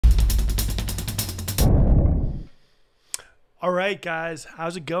All right, guys,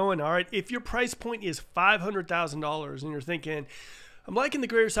 how's it going? All right, if your price point is $500,000 and you're thinking, I'm liking the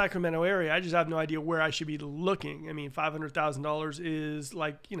greater Sacramento area, I just have no idea where I should be looking. I mean, $500,000 is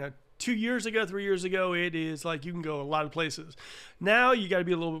like, 2 years ago, 3 years ago, it is like you can go a lot of places. Now you got to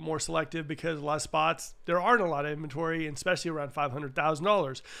be a little bit more selective because a lot of spots, there aren't a lot of inventory, and especially around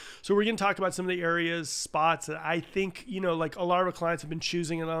 $500,000. So we're going to talk about some of the areas, spots that I think, like a lot of our clients have been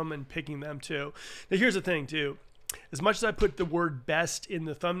choosing them and picking them too. Now, here's the thing too. As much as I put the word best in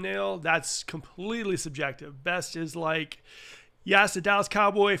the thumbnail, that's completely subjective. Best is like, you ask a Dallas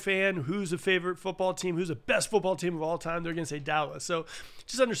Cowboy fan who's a favorite football team, who's the best football team of all time, they're going to say Dallas. So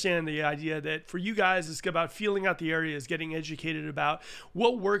just understand the idea that for you guys, it's about feeling out the areas, getting educated about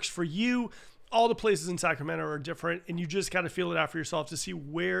what works for you. All the places in Sacramento are different, and you just got to feel it out for yourself to see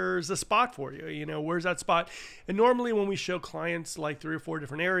where's the spot for you. Where's that spot? And normally when we show clients like 3 or 4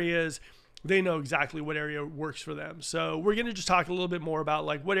 different areas, they know exactly what area works for them. So we're going to just talk a little bit more about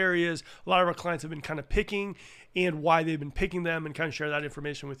like what areas a lot of our clients have been kind of picking and why they've been picking them, and kind of share that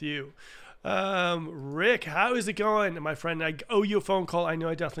information with you. Rick, how is it going? My friend, I owe you a phone call. I know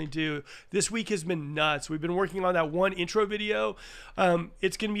I definitely do. This week has been nuts. We've been working on that one intro video.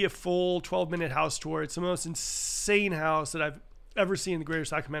 It's going to be a full 12-minute house tour. It's the most insane house that I've ever seen in the greater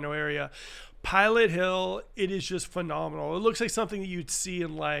Sacramento area. Pilot Hill, it is just phenomenal. It looks like something that you'd see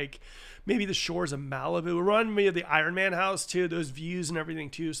in like maybe the shores of Malibu. It reminded me of the Iron Man house too, those views and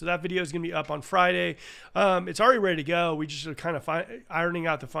everything too. So that video is going to be up on Friday. It's already ready to go. We just are kind of ironing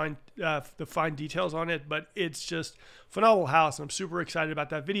out the fine details on it, but it's just phenomenal house. I'm super excited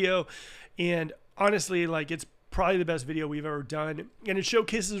about that video. And honestly, like, it's probably the best video we've ever done. And it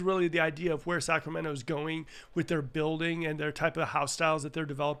showcases really the idea of where Sacramento is going with their building and their type of house styles that they're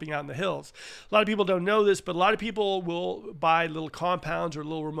developing out in the hills. A lot of people don't know this, but a lot of people will buy little compounds or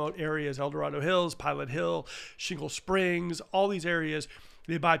little remote areas, El Dorado Hills, Pilot Hill, Shingle Springs, all these areas.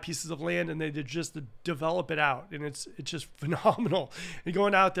 They buy pieces of land and they just develop it out. And it's just phenomenal. And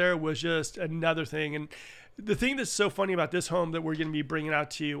going out there was just another thing. And the thing that's so funny about this home that we're going to be bringing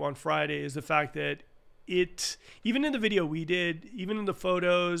out to you on Friday is the fact that even in the video we did, even in the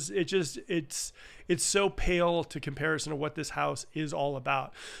photos, it's so pale to comparison to what this house is all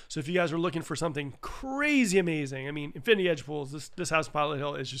about. So if you guys are looking for something crazy amazing, I mean, Infinity Edge pools, this house in Pilot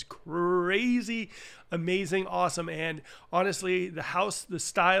Hill is just crazy amazing, awesome. And honestly, the house, the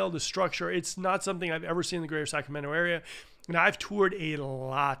style, the structure, it's not something I've ever seen in the greater Sacramento area. And I've toured a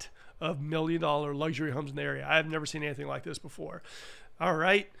lot of $1 million luxury homes in the area. I've never seen anything like this before. All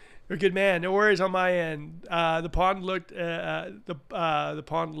right. You're a good man. No worries on my end. The pond looked on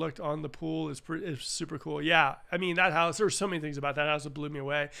the pool is super cool. Yeah, I mean, that house, there's so many things about that house that blew me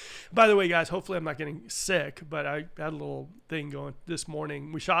away. By the way, guys, hopefully I'm not getting sick, but I had a little thing going this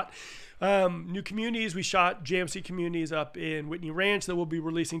morning. We shot new communities. We shot JMC communities up in Whitney Ranch that we'll be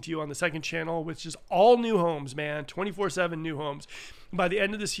releasing to you on the second channel, which is all new homes, man, 24/7 new homes. By the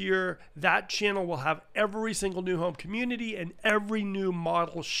end of this year, that channel will have every single new home community and every new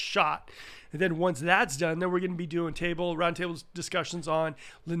model shot. And then once that's done, then we're going to be doing roundtable discussions on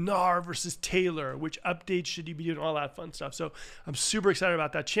Lennar versus Taylor, which updates should you be doing, all that fun stuff. So I'm super excited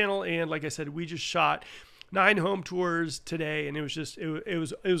about that channel. And like I said, we just shot 9 home tours today, and it was just it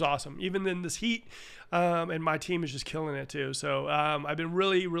was awesome, even in this heat. And my team is just killing it too. So I've been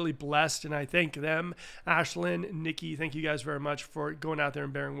really blessed, and I thank them, Ashlyn, Nikki. Thank you guys very much for going out there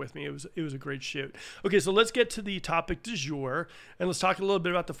and bearing with me. It was a great shoot. Okay, so let's get to the topic du jour, and let's talk a little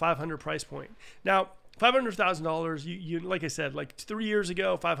bit about the 500 price point. Now, $500,000, you like I said, like 3 years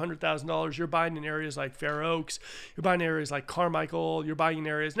ago, $500,000, you're buying in areas like Fair Oaks, you're buying in areas like Carmichael, you're buying in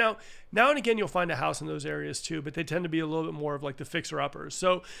areas. Now and again, you'll find a house in those areas too, but they tend to be a little bit more of like the fixer-uppers.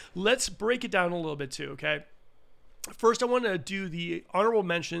 So let's break it down a little bit too, okay? First, I want to do the honorable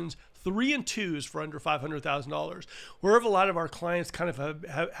mentions, 3 and 2s for under $500,000. Where have a lot of our clients kind of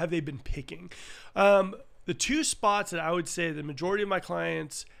have they been picking? The 2 spots that I would say the majority of my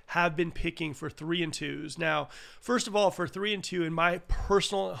clients have been picking for 3 and 2s. Now, first of all, for 3 and 2, in my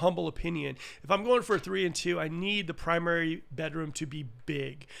personal humble opinion, if I'm going for a 3 and 2, I need the primary bedroom to be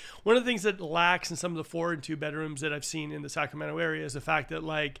big. One of the things that lacks in some of the 4 and 2 bedrooms that I've seen in the Sacramento area is the fact that,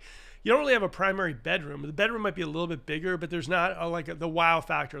 like, you don't really have a primary bedroom. The bedroom might be a little bit bigger, but there's not the wow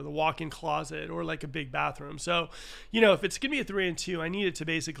factor, the walk-in closet, or like a big bathroom. So, if it's going to be a 3 and 2, I need it to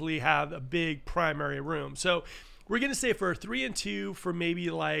basically have a big primary room. So we're going to say for a 3 and 2 for maybe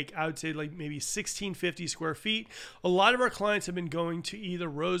I would say maybe 1,650 square feet. A lot of our clients have been going to either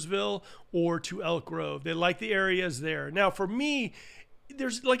Roseville or to Elk Grove. They like the areas there. Now for me,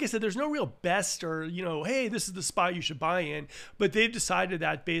 like I said, there's no real best or, hey, this is the spot you should buy in, but they've decided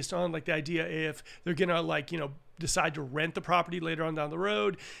that based on like the idea if they're going to decide to rent the property later on down the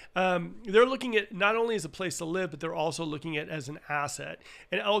road. They're looking at not only as a place to live, but they're also looking at as an asset.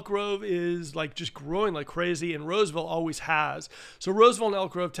 And Elk Grove is like just growing like crazy, and Roseville always has. So Roseville and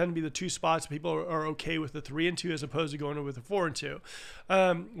Elk Grove tend to be the two spots people are okay with the 3 and 2 as opposed to going with the 4 and 2.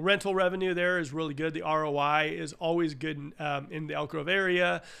 Rental revenue there is really good. The ROI is always good in the Elk Grove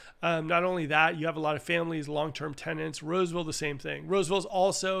area. Not only that, you have a lot of families, long-term tenants. Roseville, the same thing. Roseville's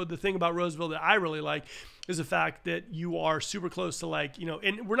also, the thing about Roseville that I really like is the fact that you are super close to, like, you know,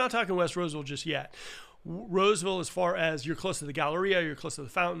 and we're not talking West Roseville just yet. Roseville, as far as you're close to the Galleria, you're close to the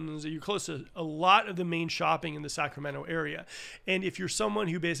fountains, you're close to a lot of the main shopping in the Sacramento area. And if you're someone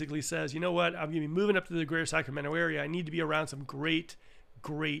who basically says, you know what, I'm going to be moving up to the greater Sacramento area, I need to be around some great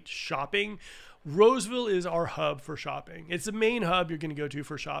shopping, Roseville is our hub for shopping. It's the main hub you're going to go to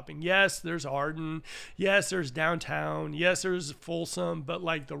for shopping. Yes, there's Arden. Yes, there's downtown. Yes, there's Folsom. But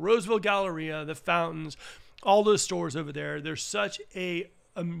like the Roseville Galleria, the fountains, all those stores over there, there's such a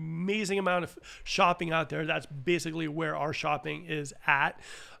amazing amount of shopping out there. That's basically where our shopping is at.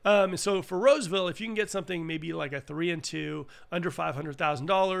 So for Roseville, if you can get something maybe like a 3 and 2 under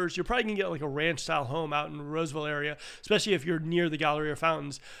 $500,000, you're probably gonna get like a ranch style home out in the Roseville area, especially if you're near the Galleria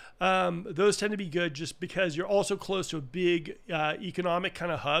fountains. Those tend to be good just because you're also close to a big economic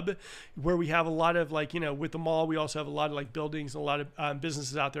kind of hub where we have a lot of, like, you know, with the mall, we also have a lot of like buildings and a lot of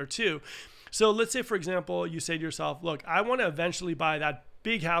businesses out there too. So let's say, for example, you say to yourself, look, I want to eventually buy that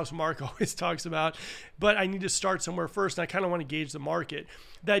big house Mark always talks about, but I need to start somewhere first, and I kind of want to gauge the market.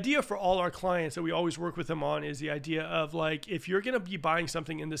 The idea for all our clients that we always work with them on is the idea of, like, if you're going to be buying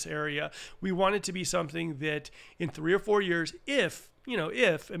something in this area, we want it to be something that in 3 or 4 years,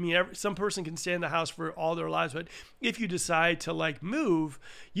 some person can stay in the house for all their lives, but if you decide to like move,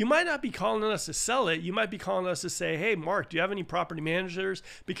 you might not be calling us to sell it. You might be calling us to say, hey, Mark, do you have any property managers?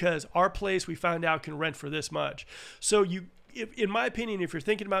 Because our place we found out can rent for this much. So in my opinion, if you're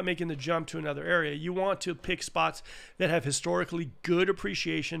thinking about making the jump to another area, you want to pick spots that have historically good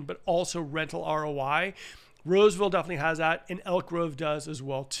appreciation, but also rental ROI. Roseville definitely has that, and Elk Grove does as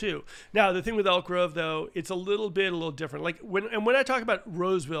well too. Now, the thing with Elk Grove, though, it's a little different. Like when I talk about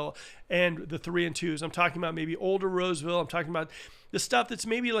Roseville and the 3 and 2s, I'm talking about maybe older Roseville. I'm talking about the stuff that's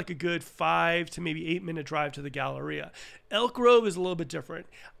maybe like a good 5 to maybe 8 minute drive to the Galleria. Elk Grove is a little bit different.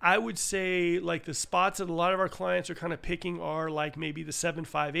 I would say like the spots that a lot of our clients are kind of picking are like maybe the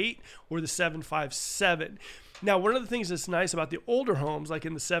 758 or the 757. Now, one of the things that's nice about the older homes, like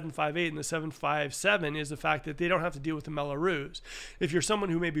in the 758 and the 757, is the fact that they don't have to deal with the Melrose. If you're someone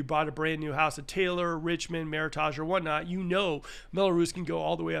who maybe bought a brand new house at Taylor, Richmond, Meritage, or whatnot, you know Melrose can go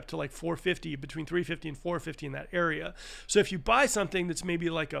all the way up to like 450, between 350 and 450 in that area. So if you buy something that's maybe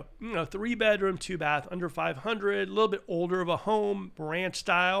like a 3-bedroom, 2-bath, under 500, a little bit older of a home, ranch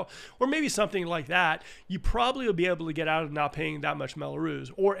style, or maybe something like that, you probably will be able to get out of not paying that much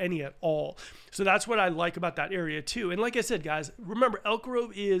Melrose or any at all. So that's what I like about that area too. And like I said, guys, remember Elk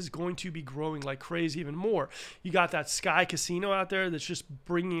Grove is going to be growing like crazy even more. You got that Sky Casino out there that's just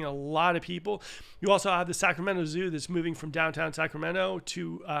bringing a lot of people. You also have the Sacramento Zoo that's moving from downtown Sacramento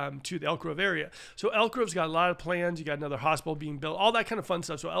to the Elk Grove area. So Elk Grove's got a lot of plans. You got another hospital being built, all that kind of fun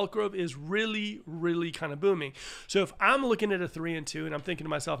stuff. So Elk Grove is really, really kind of booming. So if I'm looking at a 3 and 2 and I'm thinking to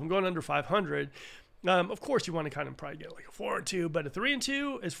myself, I'm going under 500, of course, you want to kind of probably get like a 4 and 2, but a 3 and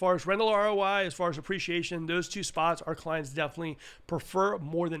 2, as far as rental ROI, as far as appreciation, those two spots our clients definitely prefer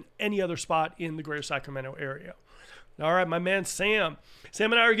more than any other spot in the greater Sacramento area. All right, my man Sam.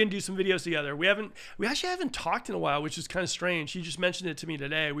 Sam and I are going to do some videos together. We actually haven't talked in a while, which is kind of strange. He just mentioned it to me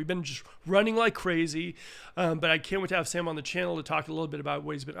today. We've been just running like crazy, but I can't wait to have Sam on the channel to talk a little bit about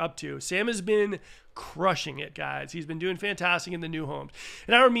what he's been up to. Sam has been crushing it, guys. He's been doing fantastic in the new homes.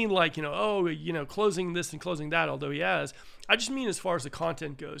 And I don't mean like, closing this and closing that, although he has. I just mean as far as the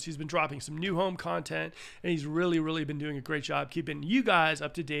content goes. He's been dropping some new home content, and he's really, really been doing a great job keeping you guys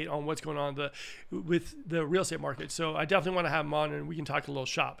up to date on what's going on with the real estate market. So I definitely want to have him on, and we can talk a little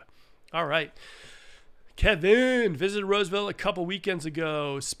shop. All right. Kevin visited Roseville a couple weekends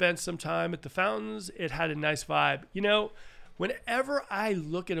ago, spent some time at the fountains. It had a nice vibe. Whenever I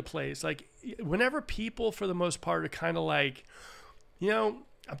look at a place, like whenever people for the most part are kind of like, I'm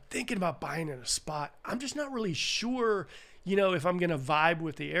thinking about buying in a spot, I'm just not really sure, if I'm going to vibe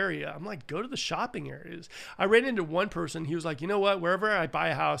with the area. I'm like, go to the shopping areas. I ran into one person. He was like, you know what, wherever I buy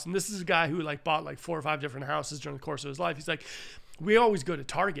a house, and this is a guy who like bought like 4 or 5 different houses during the course of his life. He's like, we always go to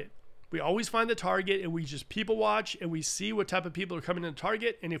Target. We always find the target and we just people watch and we see what type of people are coming in the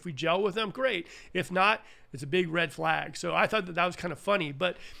target. And if we gel with them, great. If not, it's a big red flag. So I thought that was kind of funny.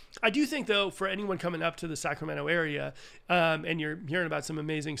 But I do think, though, for anyone coming up to the Sacramento area and you're hearing about some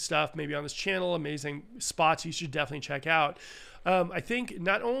amazing stuff, maybe on this channel, amazing spots you should definitely check out. I think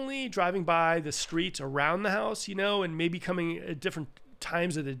not only driving by the streets around the house, and maybe coming at different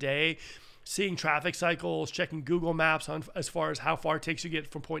times of the day, seeing traffic cycles, checking Google Maps on as far as how far it takes you to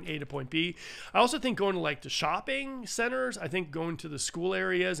get from point A to point B. I also think going to like the shopping centers, I think going to the school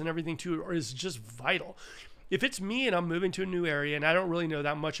areas and everything too is just vital. If it's me and I'm moving to a new area and I don't really know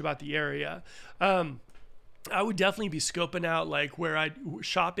that much about the area, I would definitely be scoping out like where I'd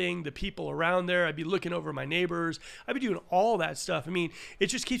shopping, the people around there. I'd be looking over my neighbors. I'd be doing all that stuff. I mean, it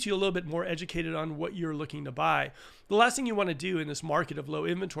just keeps you a little bit more educated on what you're looking to buy. The last thing you want to do in this market of low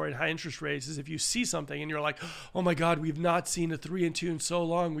inventory and high interest rates is if you see something and you're like, oh my God, we've not seen a 3 and 2 in so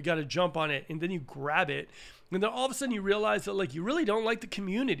long. We got to jump on it. And then you grab it. And then all of a sudden you realize that like you really don't like the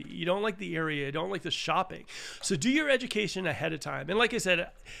community. You don't like the area. You don't like the shopping. So do your education ahead of time. And like I said,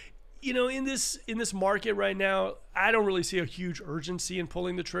 in this market right now, I don't really see a huge urgency in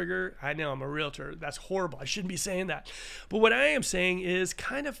pulling the trigger. I know I'm a realtor. That's horrible. I shouldn't be saying that. But what I am saying is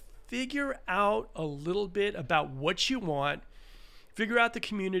kind of figure out a little bit about what you want. Figure out the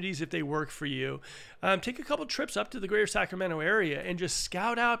communities if they work for you. Take a couple trips up to the greater Sacramento area and just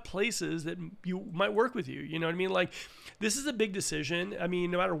scout out places that you might work with you. You know what I mean? Like, this is a big decision. I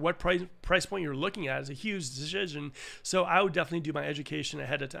mean, no matter what price point you're looking at, it's a huge decision. So I would definitely do my education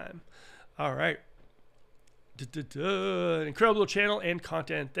ahead of time. All right. Incredible channel and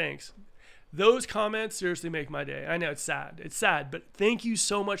content. Thanks. Those comments seriously make my day. I know it's sad. It's sad, but thank you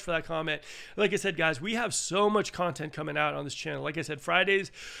so much for that comment. Like I said, guys, we have so much content coming out on this channel. Like I said,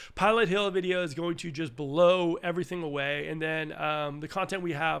 Friday's Pilot Hill video is going to just blow everything away. And then the content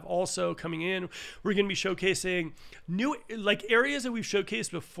we have also coming in, we're going to be showcasing new like areas that we've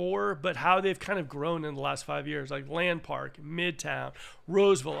showcased before, but how they've kind of grown in the last 5 years, like Land Park, Midtown,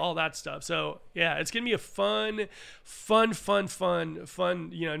 Roseville, all that stuff. So yeah, it's going to be a fun,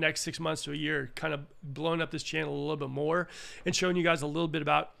 next 6 months to a year, kind of blowing up this channel a little bit more and showing you guys a little bit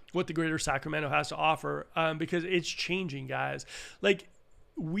about what the greater Sacramento has to offer, because it's changing, guys. Like,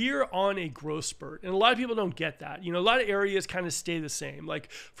 we're on a growth spurt, and a lot of people don't get that. A lot of areas kind of stay the same. Like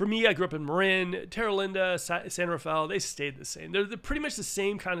for me, I grew up in Marin, Terra Linda, San Rafael. They stayed the same. They're pretty much the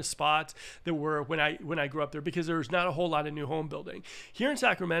same kind of spots that were when I grew up there, because there's not a whole lot of new home building here in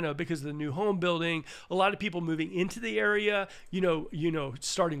Sacramento. Because of the new home building, a lot of people moving into the area,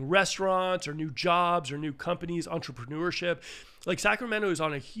 starting restaurants or new jobs or new companies, entrepreneurship. Like, Sacramento is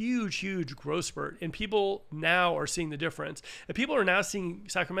on a huge growth spurt, and people now are seeing the difference. And people are now seeing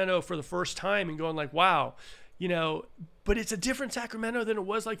Sacramento for the first time and going like, wow, but it's a different Sacramento than it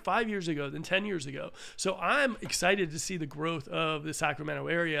was like 5 years ago, than 10 years ago. So I'm excited to see the growth of the Sacramento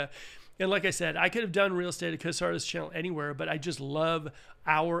area. And like I said, I could have done real estate. I could have started this channel anywhere, but I just love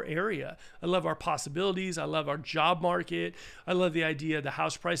our area. I love our possibilities. I love our job market. I love the idea the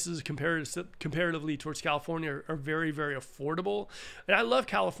house prices comparatively towards California are very, very affordable. And I love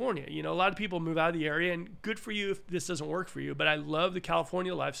California. A lot of people move out of the area, and good for you if this doesn't work for you, but I love the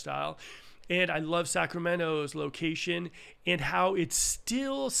California lifestyle. And I love Sacramento's location and how it's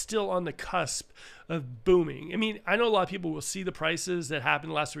still on the cusp of booming. I mean, I know a lot of people will see the prices that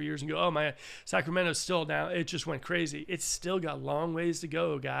happened the last 3 years and go, oh, my Sacramento's still down. It just went crazy. It's still got long ways to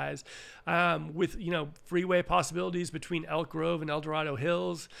go, guys. With, freeway possibilities between Elk Grove and El Dorado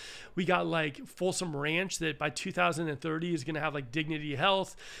Hills. We got like Folsom Ranch that by 2030 is going to have like Dignity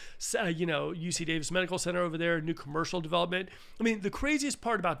Health, UC Davis Medical Center over there, new commercial development. I mean, the craziest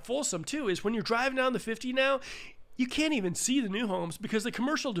part about Folsom too is when you're driving down the 50 now, you can't even see the new homes because the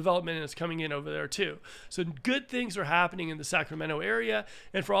commercial development is coming in over there too. So good things are happening in the Sacramento area.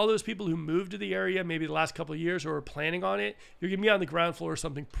 And for all those people who moved to the area, maybe the last couple of years or are planning on it, you're going to be on the ground floor of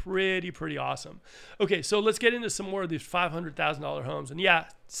something pretty awesome. Okay, so let's get into some more of these $500,000 homes. And yeah,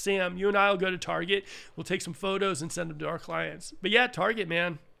 Sam, you and I will go to Target. We'll take some photos and send them to our clients. But yeah, Target,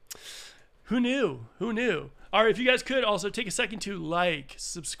 man. Who knew? Who knew? All right, if you guys could also take a second to like,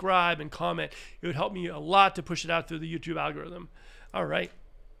 subscribe, and comment. It would help me a lot to push it out through the YouTube algorithm. All right.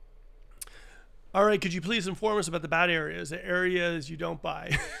 All right, could you please inform us about the bad areas, the areas you don't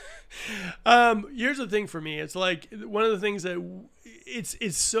buy? Here's the thing for me. It's like one of the things that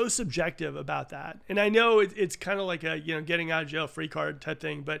it's so subjective about that. And I know it's kind of like a, getting out of jail free card type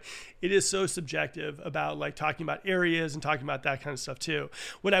thing, but it is so subjective about like talking about areas and talking about that kind of stuff too.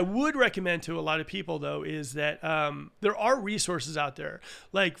 What I would recommend to a lot of people though, is that, there are resources out there.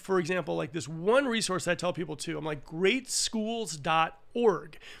 Like, for example, like this one resource I tell people too, I'm like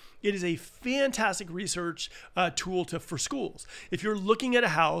greatschools.org. it is a fantastic research tool for schools. If you're looking at a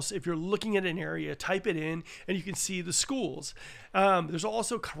house, if you're looking at an area, type it in and you can see the schools. There's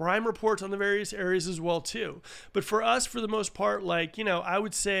also crime reports on the various areas as well too. But for us, for the most part, like, I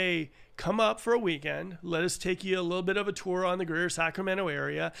would say come up for a weekend. Let us take you a little bit of a tour on the greater Sacramento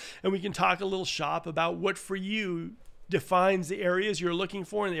area, and we can talk a little shop about what for you defines the areas you're looking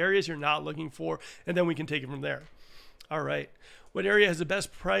for and the areas you're not looking for, and then we can take it from there. All right. What area has the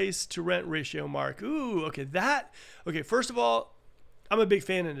best price to rent ratio, Mark? Ooh, okay. First of all, I'm a big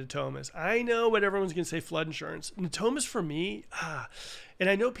fan of Natomas. I know what everyone's going to say, flood insurance. Natomas for me, and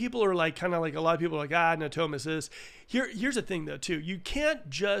I know people are like, kind of like, a lot of people are like, Natomas is. Here's the thing though, too. You can't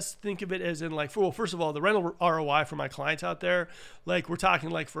just think of it as in like, well, first of all, the rental ROI for my clients out there, like we're talking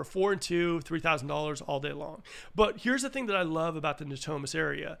like for 4 and 2, $3,000 all day long. But here's the thing that I love about the Natomas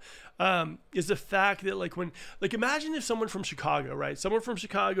area, is the fact that imagine if someone from Chicago, right? Someone from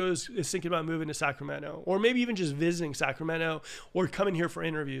Chicago is thinking about moving to Sacramento, or maybe even just visiting Sacramento or coming here for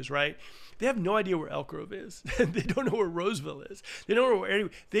interviews, right? They have no idea where Elk Grove is. They don't know where Roseville is. They don't know where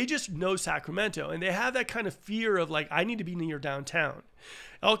they just know Sacramento, and they have that kind of fear of like, I need to be near downtown.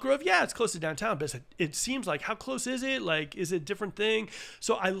 Elk Grove, yeah, it's close to downtown, but it seems like, how close is it? Like, is it a different thing?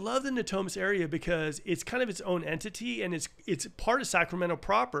 So I love the Natomas area because it's kind of its own entity, and it's part of Sacramento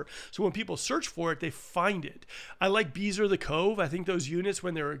proper. So when people search for it, they find it. I like Beezer the Cove. I think those units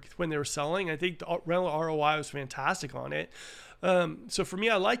when they were selling, I think the rental ROI was fantastic on it. So for me,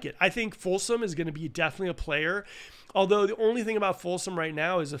 I like it. I think Folsom is going to be definitely a player. Although the only thing about Folsom right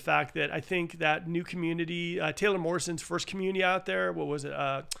now is the fact that I think that new community, Taylor Morrison's first community out there, what was it,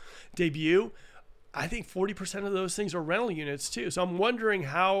 Debut, I think 40% of those things are rental units too. So I'm wondering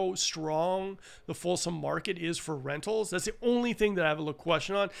how strong the Folsom market is for rentals. That's the only thing that I have a little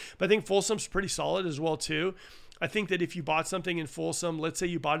question on. But I think Folsom's pretty solid as well too. I think that if you bought something in Folsom, let's say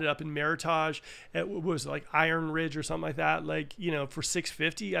you bought it up in Meritage at what was it, like Iron Ridge or something like that, like, for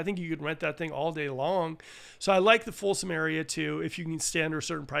 $650, I think you could rent that thing all day long. So I like the Folsom area too, if you can stay under a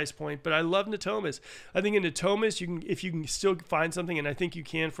certain price point. But I love Natomas. I think in Natomas, if you can still find something, and I think you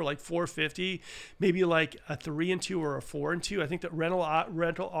can for like $450, maybe like a 3 and 2 or a 4 and 2. I think that rental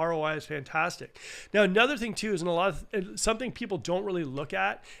ROI is fantastic. Now another thing too is something people don't really look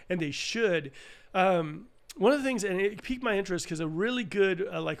at, and they should. One of the things, and it piqued my interest because a really good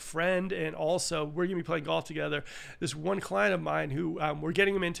friend, and also we're going to be playing golf together. This one client of mine who we're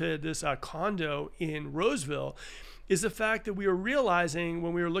getting him into this condo in Roseville, is the fact that we were realizing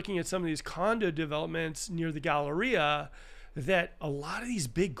when we were looking at some of these condo developments near the Galleria that a lot of these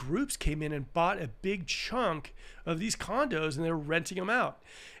big groups came in and bought a big chunk of these condos, and they were renting them out.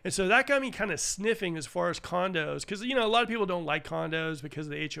 And so that got me kind of sniffing as far as condos, because a lot of people don't like condos because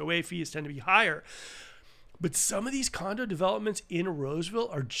the HOA fees tend to be higher. But some of these condo developments in Roseville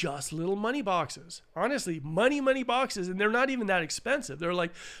are just little money boxes. Honestly, money boxes, and they're not even that expensive. They're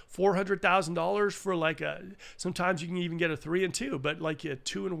like $400,000 for sometimes you can even get a 3 and 2, but like a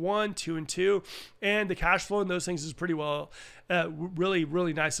 2 and 1, 2 and 2. And the cash flow in those things is pretty well, really,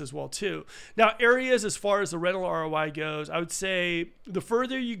 really nice as well too. Now areas as far as the rental ROI goes, I would say the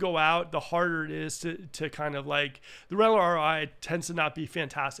further you go out, the harder it is to kind of like, the rental ROI tends to not be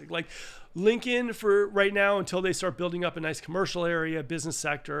fantastic. Like Lincoln for right now, until they start building up a nice commercial area, business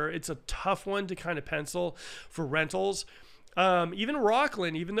sector, it's a tough one to kind of pencil for rentals. Even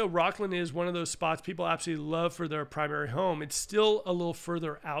Rockland, even though Rockland is one of those spots people absolutely love for their primary home, it's still a little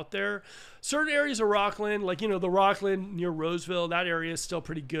further out there. Certain areas of Rockland, like, the Rockland near Roseville, that area is still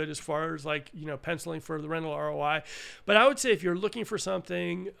pretty good as far as penciling for the rental ROI. But I would say if you're looking for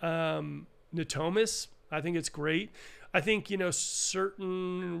something, Natomas, I think it's great. I think,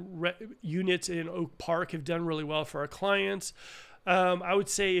 certain units in Oak Park have done really well for our clients. I would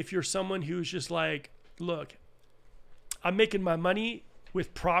say if you're someone who's just like, look, I'm making my money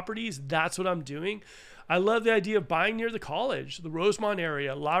with properties, that's what I'm doing. I love the idea of buying near the college, the Rosemont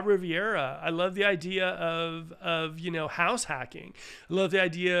area, La Riviera. I love the idea of house hacking. I love the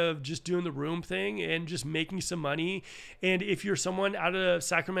idea of just doing the room thing and just making some money. And if you're someone out of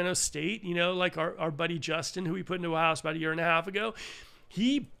Sacramento State, like our buddy Justin, who we put into a house about 1.5 years ago,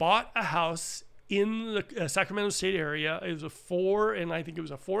 he bought a house in the Sacramento State area. It was a 4, and I think it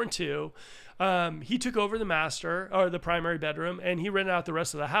was a 4 and 2. He took over the master or the primary bedroom, and he rented out the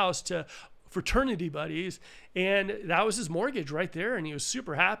rest of the house to fraternity buddies, and that was his mortgage right there, and he was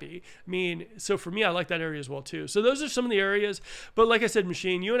super happy. I mean, so for me, I like that area as well too. So those are some of the areas, but like I said,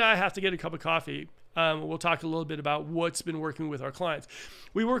 Machine, you and I have to get a cup of coffee. We'll talk a little bit about what's been working with our clients.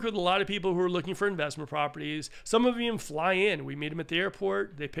 We work with a lot of people who are looking for investment properties. Some of them fly in. We meet them at the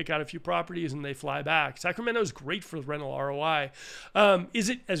airport. They pick out a few properties and they fly back. Sacramento is great for rental ROI. Is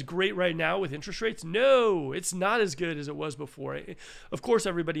it as great right now with interest rates? No, it's not as good as it was before. Of course,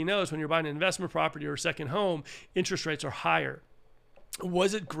 everybody knows when you're buying an investment property or a second home, interest rates are higher.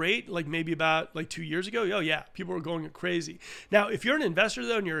 Was it great? Like maybe about like 2 years ago? Oh yeah, people were going crazy. Now, if you're an investor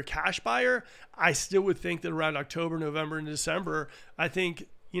though, and you're a cash buyer, I still would think that around October, November, and December, I think,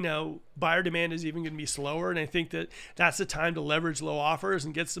 buyer demand is even going to be slower. And I think that that's the time to leverage low offers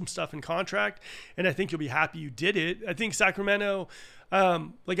and get some stuff in contract. And I think you'll be happy you did it. I think Sacramento,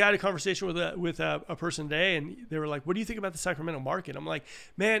 like I had a conversation with a person today, and they were like, what do you think about the Sacramento market? I'm like,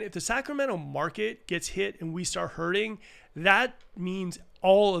 man, if the Sacramento market gets hit and we start hurting, that means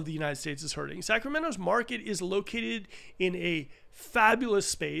all of the United States is hurting. Sacramento's market is located in a fabulous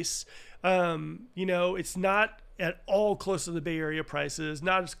space. It's not at all close to the Bay Area prices,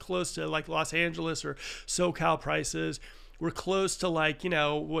 not as close to like Los Angeles or SoCal prices. We're close to like,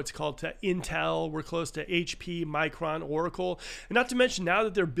 what's called to Intel. We're close to HP, Micron, Oracle. And not to mention now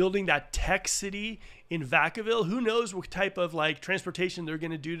that they're building that tech city in Vacaville, who knows what type of like transportation they're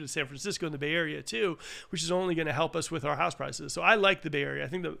going to do to San Francisco and the Bay Area too, which is only going to help us with our house prices. So I like the Bay Area. I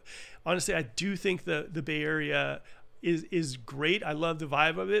think honestly, I do think the Bay Area is great. I love the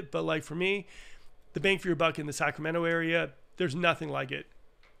vibe of it. But like for me, the bang for your buck in the Sacramento area, there's nothing like it.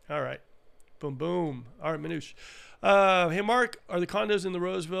 All right. Boom, boom. All right, Manoush. Hey, Mark, are the condos in the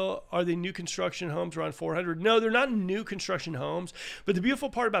Roseville, are they new construction homes around 400? No, they're not new construction homes. But the beautiful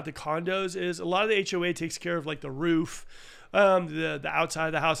part about the condos is a lot of the HOA takes care of like the roof, the outside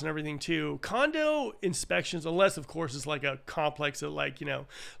of the house and everything too. Condo inspections, unless of course it's like a complex that like,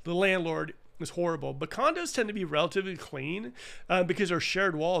 the landlord is horrible, but condos tend to be relatively clean because they're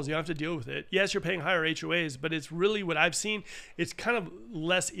shared walls. You don't have to deal with it. Yes, you're paying higher HOAs, but it's really what I've seen. It's kind of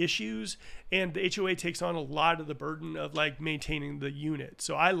less issues, and the HOA takes on a lot of the burden of like maintaining the unit.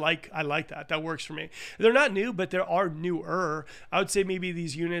 So I like that. That works for me. They're not new, but there are newer. I would say maybe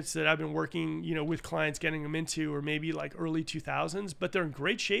these units that I've been working, with clients getting them into, or maybe like early 2000s, but they're in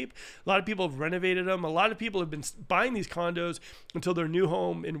great shape. A lot of people have renovated them. A lot of people have been buying these condos until their new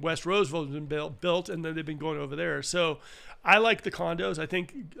home in West Roseville has been built, and then they've been going over there. So I like the condos. I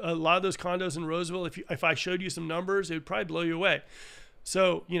think a lot of those condos in Roseville, if I showed you some numbers, it would probably blow you away.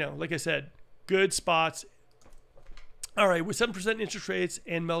 So, like I said, good spots. All right, with 7% interest rates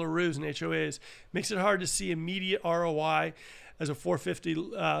and Melrose and HOAs, makes it hard to see immediate ROI as a 450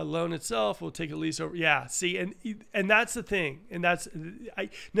 loan itself will take at least over. Yeah, see, and that's the thing. And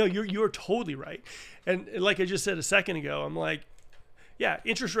you're totally right. And like I just said a second ago, I'm like, yeah,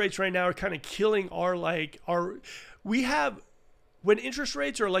 interest rates right now are kind of killing when interest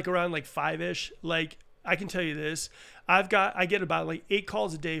rates are like around like 5-ish, like I can tell you this, I get about like 8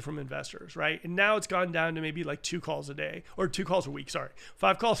 calls a day from investors, right? And now it's gone down to maybe like 2 calls a day, or 2 calls a week, sorry.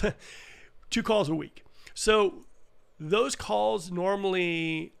 5 calls, 2 calls a week. So those calls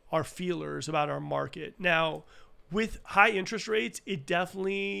normally are feelers about our market. Now, with high interest rates, it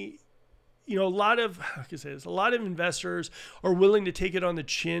definitely, a lot of investors are willing to take it on the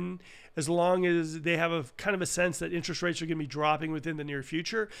chin as long as they have a kind of a sense that interest rates are going to be dropping within the near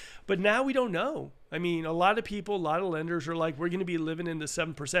future. But now we don't know. I mean, a lot of lenders are like, we're going to be living in the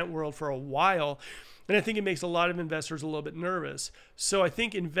 7% world for a while. And I think it makes a lot of investors a little bit nervous. So I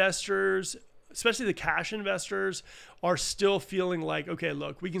think investors, especially the cash investors, are still feeling like, okay,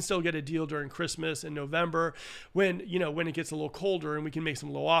 look, we can still get a deal during Christmas and November when it gets a little colder and we can make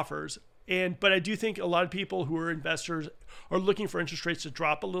some low offers. But I do think a lot of people who are investors are looking for interest rates to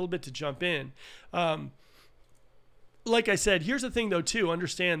drop a little bit to jump in. Like I said, here's the thing though too,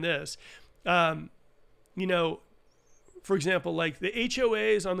 understand this. For example, like the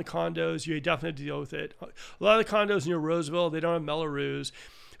HOAs on the condos, you definitely have to deal with it. A lot of the condos near Roseville, they don't have Melrose.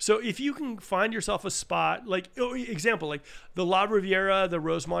 So if you can find yourself a spot, like example, like the La Riviera, the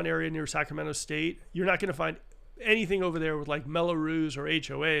Rosemont area near Sacramento State, you're not going to find anything over there with like Melrose or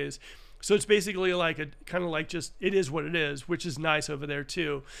HOAs. So it's basically like a kind of like just, it is what it is, which is nice over there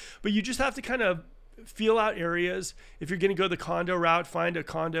too. But you just have to kind of feel out areas. If you're going to go the condo route, find a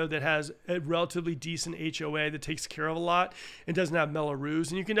condo that has a relatively decent HOA that takes care of a lot and doesn't have Melrose.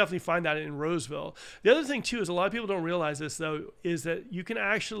 And you can definitely find that in Roseville. The other thing too is a lot of people don't realize this though, is that you can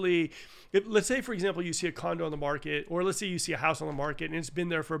actually, let's say for example, you see a condo on the market, or let's say you see a house on the market and it's been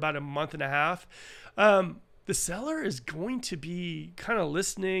there for about a month and a half. the seller is going to be kind of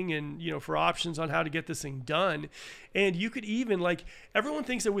listening and, for options on how to get this thing done. And you could even, like, everyone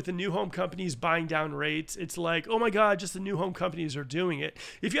thinks that with the new home companies buying down rates, it's like, oh my God, just the new home companies are doing it.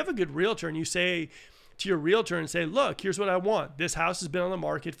 If you have a good realtor and you say to your realtor and say, look, here's what I want. This house has been on the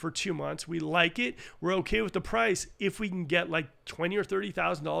market for 2 months. We like it. We're okay with the price. If we can get like $20,000 or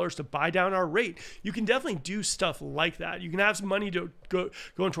 $30,000 to buy down our rate, you can definitely do stuff like that. You can have some money to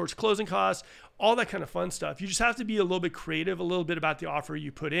going towards closing costs, all that kind of fun stuff. You just have to be a little bit creative, a little bit about the offer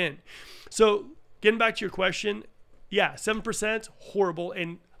you put in. So getting back to your question, yeah, 7%, horrible.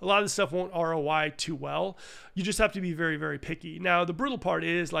 And a lot of this stuff won't ROI too well. You just have to be very, very picky. Now, the brutal part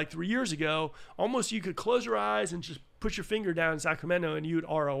is, like 3 years ago, almost you could close your eyes and just put your finger down in Sacramento and you'd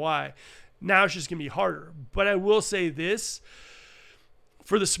ROI. Now it's just going to be harder. But I will say this,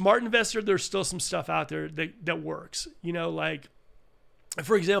 for the smart investor, there's still some stuff out there that works. Like,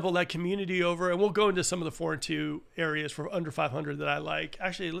 for example, that community over, and we'll go into some of the 4 and 2 areas for under 500 that I like.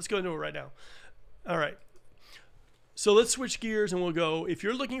 Actually, let's go into it right now. All right. So let's switch gears and we'll go, if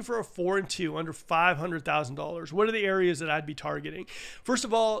you're looking for a 4 and 2 under $500,000, what are the areas that I'd be targeting? First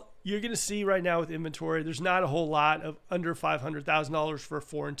of all, you're going to see right now with inventory, there's not a whole lot of under $500,000 for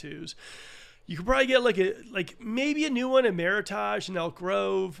 4 and 2s. You could probably get maybe a new one at Meritage in Elk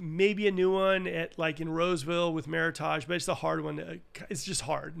Grove, maybe a new one at in Roseville with Meritage, but it's a hard one. It's just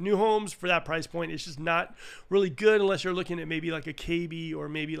hard. New homes for that price point, it's just not really good unless you're looking at maybe like a KB or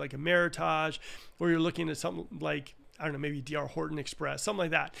maybe like a Meritage, or you're looking at something like, I don't know, maybe DR Horton Express, something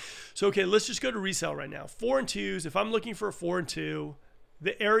like that. So, okay, let's just go to resale right now. 4 and 2s, if I'm looking for a 4 and 2,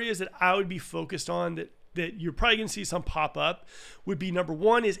 the areas that I would be focused on that you're probably going to see some pop up would be, number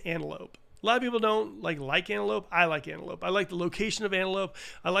one is Antelope. A lot of people don't like Antelope. I like Antelope. I like the location of Antelope.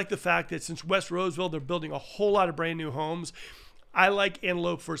 I like the fact that since West Roseville, they're building a whole lot of brand new homes. I like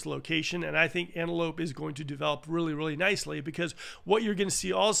Antelope for its location, and I think Antelope is going to develop really, really nicely, because what you're going to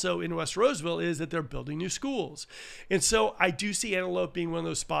see also in West Roseville is that they're building new schools. And so I do see Antelope being one of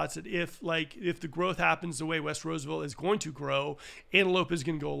those spots that if the growth happens the way West Roseville is going to grow, Antelope is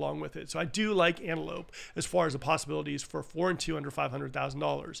going to go along with it. So I do like Antelope as far as the possibilities for 4 and 2 under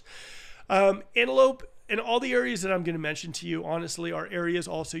 $500,000. Antelope and all the areas that I'm going to mention to you, honestly, are areas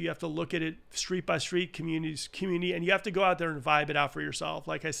also you have to look at it street by street, community, and you have to go out there and vibe it out for yourself.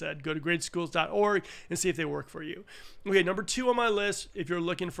 Like I said, go to greatschools.org and see if they work for you. Okay, number 2 on my list, if you're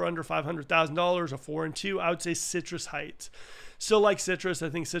looking for under $500,000, a 4 and 2, I would say Citrus Heights. Still like Citrus. I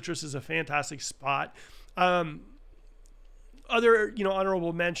think Citrus is a fantastic spot. Other,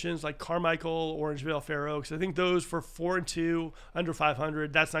 honorable mentions like Carmichael, Orangevale, Fair Oaks. I think those for 4 and 2 under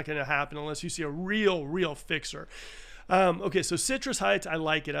 500, that's not going to happen unless you see a real fixer. Okay, so Citrus Heights, I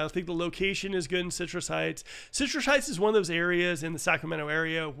like it. I think the location is good in Citrus Heights. Citrus Heights is one of those areas in the Sacramento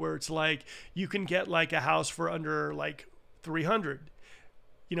area where it's like you can get like a house for under like 300.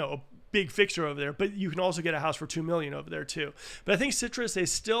 A big fixer over there, but you can also get a house for $2 million over there too. But I think Citrus, they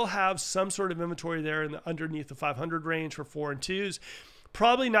still have some sort of inventory there in the underneath the 500 range for 4 and 2s.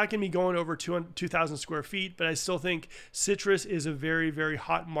 Probably not going to be going over 2,000 square feet, but I still think Citrus is a very, very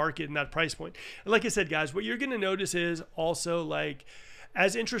hot market in that price point. And like I said, guys, what you're going to notice is also, like,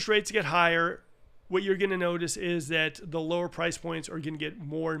 as interest rates get higher, what you're going to notice is that the lower price points are going to get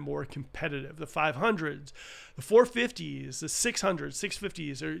more and more competitive. The 500s, the 450s, the 600s,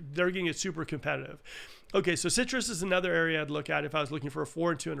 650s, they're going to get super competitive. Okay, so Citrus is another area I'd look at if I was looking for a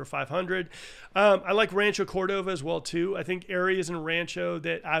 4 and 2 under 500. I like Rancho Cordova as well too. I think areas in Rancho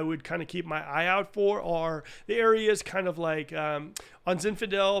that I would kind of keep my eye out for are the areas kind of like on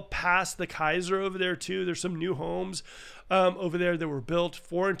Zinfandel past the Kaiser over there too. There's some new homes over there that were built.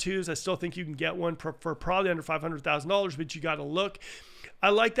 4 and 2s, I still think you can get one for probably under $500,000, but you got to look. I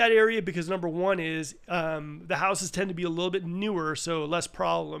like that area because number one is the houses tend to be a little bit newer, so less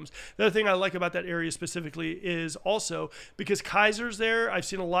problems. The other thing I like about that area specifically is also because Kaiser's there, I've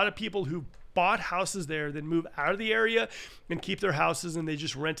seen a lot of people who bought houses there, then move out of the area and keep their houses, and they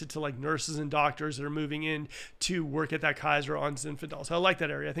just rent it to like nurses and doctors that are moving in to work at that Kaiser on Zinfandel. So I like that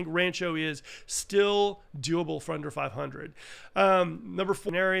area. I think Rancho is still doable for under 500. Number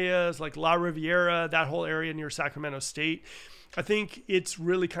 4 areas like La Riviera, that whole area near Sacramento State. I think it's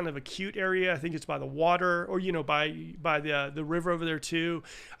really kind of a cute area. I think it's by the water, or by the river over there too.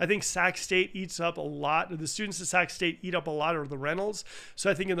 I think Sac State eats up a lot. The students at Sac State eat up a lot of the rentals. So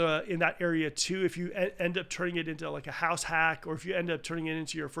I think in that area too, if you end up turning it into like a house hack, or if you end up turning it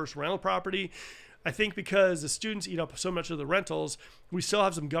into your first rental property, I think because the students eat up so much of the rentals, we still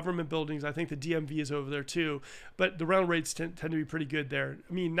have some government buildings. I think the DMV is over there too, but the rental rates tend to be pretty good there.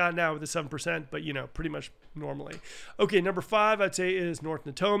 I mean, not now with the 7%, but pretty much normally. Okay, number 5, I'd say is North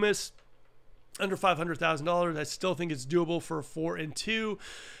Natomas. under $500,000. I still think it's doable for a 4 and 2.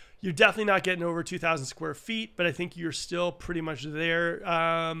 You're definitely not getting over 2,000 square feet, but I think you're still pretty much there.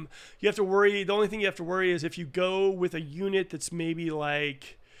 You have to worry. The only thing you have to worry is if you go with a unit that's maybe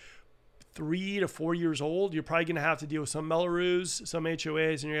like 3 to 4 years old, you're probably going to have to deal with some Melrose, some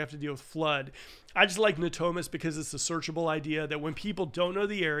HOAs, and you have to deal with flood. I just like Natomas because it's a searchable idea that when people don't know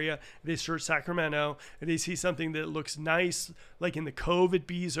the area, they search Sacramento and they see something that looks nice, like in the Cove at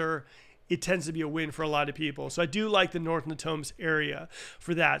Beezer, it tends to be a win for a lot of people. So I do like the North Natomas area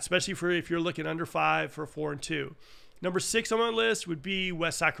for that, especially for if you're looking under 5 for a 4 and 2. Number 6 on my list would be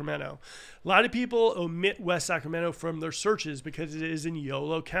West Sacramento. A lot of people omit West Sacramento from their searches because it is in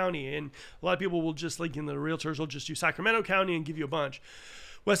Yolo County. And a lot of people will just, like in the realtors, will just do Sacramento County and give you a bunch.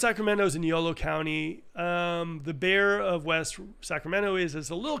 West Sacramento is in Yolo County. The bear of West Sacramento is it's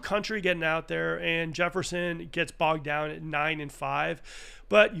a little country getting out there, and Jefferson gets bogged down at 9 and 5.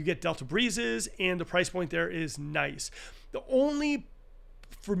 But you get Delta breezes, and the price point there is nice. The only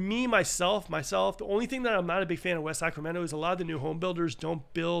For me, myself, the only thing that I'm not a big fan of West Sacramento is a lot of the new home builders don't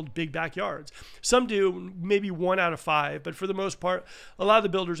build big backyards. Some do, maybe 1 out of 5, but for the most part, a lot of the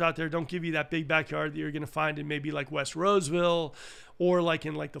builders out there don't give you that big backyard that you're going to find in maybe like West Roseville or like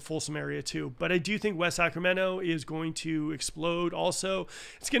in like the Folsom area too. But I do think West Sacramento is going to explode also.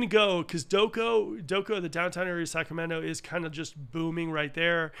 It's going to go because Doco, the downtown area of Sacramento, is kind of just booming right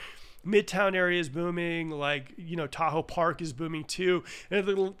there. Midtown area is booming, like, you know, Tahoe Park is booming too.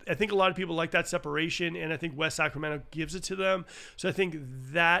 And I think a lot of people like that separation, and I think West Sacramento gives it to them. So I think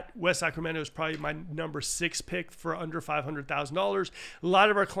that West Sacramento is probably my number 6 pick for under $500,000. A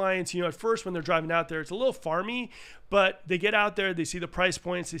lot of our clients, you know, at first when they're driving out there, it's a little farmy, but they get out there, they see the price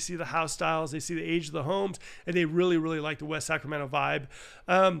points, they see the house styles, they see the age of the homes, and they really, really like the West Sacramento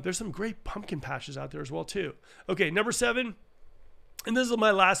vibe. There's some great pumpkin patches out there as well too. Okay, number 7. And this is my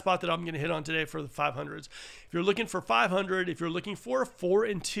last spot that I'm going to hit on today for the 500s. If you're looking for 500, if you're looking for a 4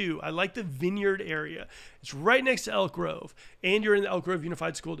 and 2, I like the Vineyard area. It's right next to Elk Grove, and you're in the Elk Grove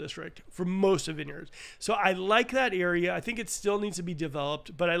Unified School District for most of Vineyards. So I like that area. I think it still needs to be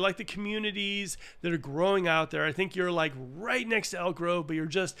developed, but I like the communities that are growing out there. I think you're like right next to Elk Grove, but you're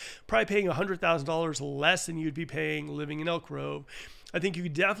just probably paying $100,000 less than you'd be paying living in Elk Grove. I think you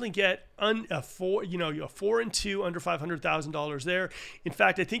could definitely get a 4 and 2 under $500,000 there. In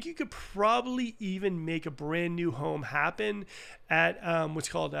fact, I think you could probably even make a brand new home happen at what's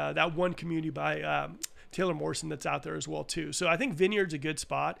called that one community by Taylor Morrison that's out there as well too. So I think Vineyard's a good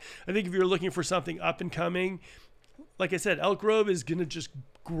spot. I think if you're looking for something up and coming, like I said, Elk Grove is going to just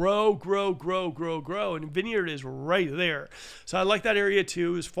grow, and Vineyard is right there. So I like that area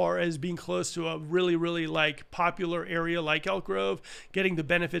too, as far as being close to a really, really like popular area like Elk Grove, getting the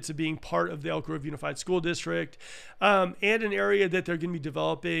benefits of being part of the Elk Grove Unified School District, and an area that they're going to be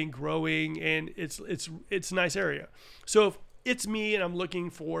developing, growing, and it's a nice area. So if it's me and I'm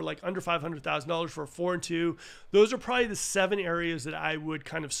looking for like under $500,000 for a 4 and 2, those are probably the 7 areas that I would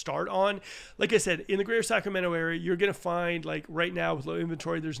kind of start on. Like I said, in the greater Sacramento area, you're going to find, like right now with low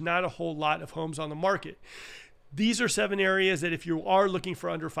inventory, there's not a whole lot of homes on the market. These are 7 areas that if you are looking for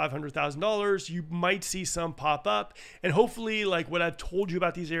under $500,000, you might see some pop up. And hopefully, like what I've told you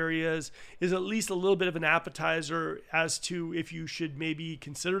about these areas is at least a little bit of an appetizer as to if you should maybe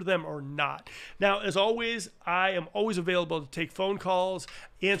consider them or not. Now, as always, I am always available to take phone calls,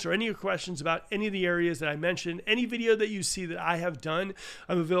 answer any questions about any of the areas that I mentioned. Any video that you see that I have done,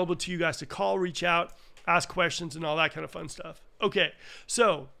 I'm available to you guys to call, reach out, ask questions, and all that kind of fun stuff. Okay,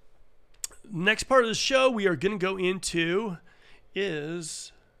 so next part of the show we are going to go into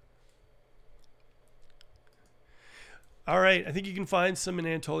is, all right, I think you can find some in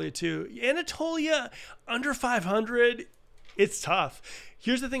Anatolia too. Anatolia under 500, it's tough.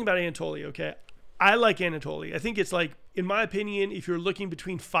 Here's the thing about Anatolia, okay? I like Anatolia. I think it's like, in my opinion, if you're looking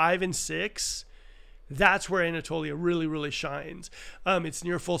between 5 and 6, that's where Anatolia really, really shines. It's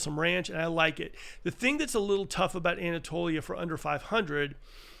near Folsom Ranch, and I like it. The thing that's a little tough about Anatolia for under 500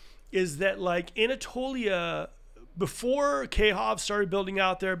 is that, like, Anatolia, before Kehov started building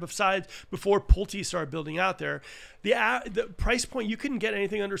out there, before Pulte started building out there, the price point, you couldn't get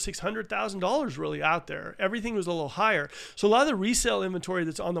anything under $600,000 really out there. Everything was a little higher. So a lot of the resale inventory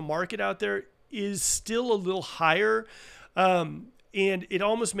that's on the market out there is still a little higher. And it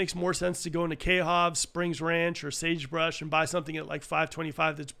almost makes more sense to go into Kehov, Springs Ranch, or Sagebrush and buy something at like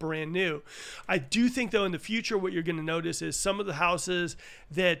 $525 that's brand new. I do think, though, in the future, what you're going to notice is some of the houses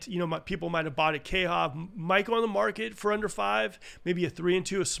that, you know, people might have bought at Kehov might go on the market for under 5, maybe a 3 and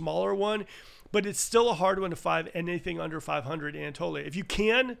 2, a smaller one, but it's still a hard one to find anything under 500 Anatolia. If you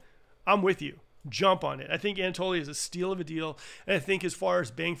can, I'm with you. jump on it. I think Anatolia is a steal of a deal. And I think as far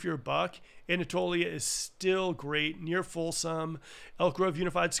as bang for your buck, Anatolia is still great, near Folsom, Elk Grove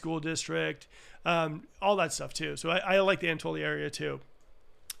Unified School District, all that stuff too. So I like the Anatolia area too.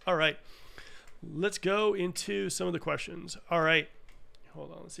 All right, let's go into some of the questions. All right,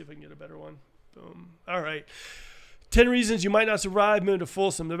 hold on. Let's see if I can get a better one. Boom. All right. 10 reasons you might not survive moving to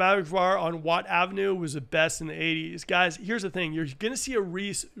Folsom. The Maverick Bar on Watt Avenue was the best in the 80s. Guys, here's the thing. You're going to see a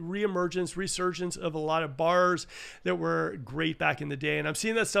resurgence of a lot of bars that were great back in the day. And I'm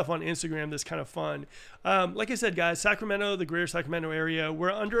seeing that stuff on Instagram that's kind of fun. Like I said, guys, Sacramento, the greater Sacramento area,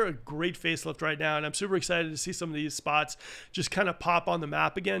 we're under a great facelift right now. And I'm super excited to see some of these spots just kind of pop on the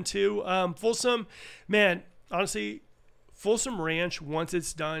map again, too. Folsom, man, honestly, Folsom Ranch, once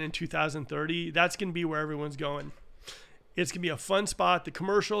it's done in 2030, that's going to be where everyone's going. It's going to be a fun spot. The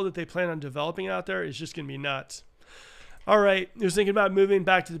commercial that they plan on developing out there is just going to be nuts. All right. I was thinking about moving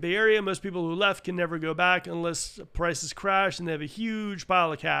back to the Bay Area. Most people who left can never go back unless prices crash and they have a huge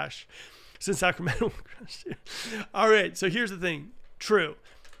pile of cash. Since Sacramento crashed. All right. So here's the thing. True.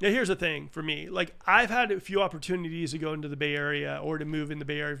 Now, here's the thing for me. Like, I've had a few opportunities to go into the Bay Area or to move in the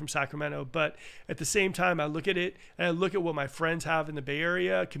Bay Area from Sacramento. But at the same time, I look at it and I look at what my friends have in the Bay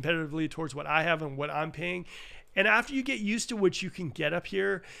Area competitively towards what I have and what I'm paying. And after you get used to what you can get up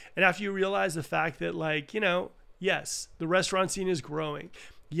here, and after you realize the fact that, like, you know, yes, the restaurant scene is growing.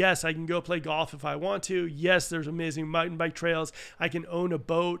 Yes, I can go play golf if I want to. Yes, there's amazing mountain bike trails. I can own a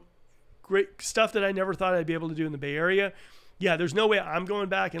boat. Great stuff that I never thought I'd be able to do in the Bay Area. Yeah, there's no way I'm going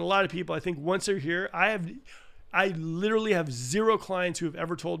back. And a lot of people, I think once they're here, I literally have zero clients who have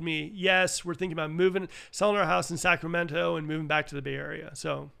ever told me, yes, we're thinking about selling our house in Sacramento and moving back to the Bay Area.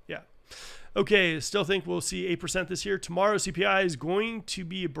 So, yeah. Okay, still think we'll see 8% this year. Tomorrow, CPI is going to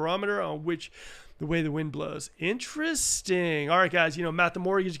be a barometer on the way the wind blows. Interesting. All right, guys, you know, Matt, the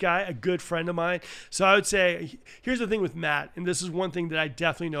mortgage guy, a good friend of mine. So I would say, here's the thing with Matt, and this is one thing that I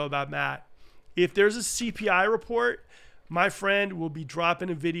definitely know about Matt. If there's a CPI report, my friend will be dropping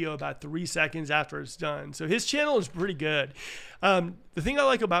a video about 3 seconds after it's done. So his channel is pretty good. The thing I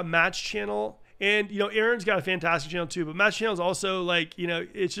like about Matt's channel, and, you know, Aaron's got a fantastic channel too, but Matt's channel is also, like, you know,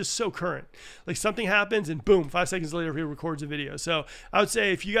 it's just so current. Like, something happens and boom, 5 seconds later, he records a video. So I would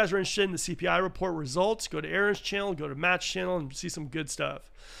say if you guys are interested in the CPI report results, go to Aaron's channel, go to Matt's channel and see some good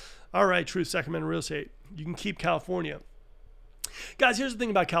stuff. All right, Truth Sacramento Real Estate. You can keep California. Guys, here's the thing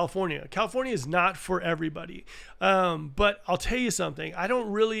about California. California is not for everybody. But I'll tell you something. I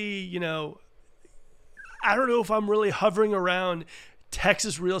don't really, you know, I don't know if I'm really hovering around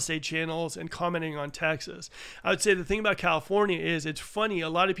Texas real estate channels and commenting on Texas. I would say the thing about California is it's funny. A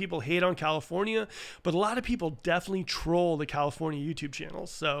lot of people hate on California, but a lot of people definitely troll the California YouTube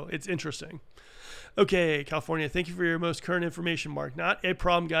channels. So it's interesting. Okay, California, thank you for your most current information, Mark. Not a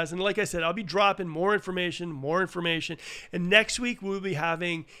problem, guys. And like I said, I'll be dropping more information. And next week, we'll be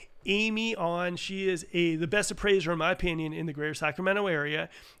having Amy on. She is the best appraiser, in my opinion, in the greater Sacramento area.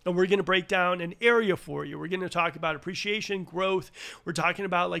 And we're going to break down an area for you. We're going to talk about appreciation, growth. We're talking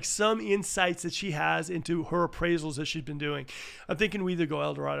about, like, some insights that she has into her appraisals that she's been doing. I'm thinking we either go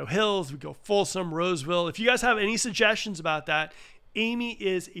El Dorado Hills, we go Folsom, Roseville. If you guys have any suggestions about that, Amy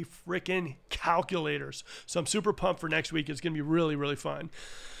is a freaking calculator. So I'm super pumped for next week. It's going to be really, really fun.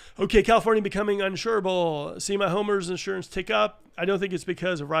 Okay, California becoming uninsurable. See my homeowner's insurance tick up. I don't think it's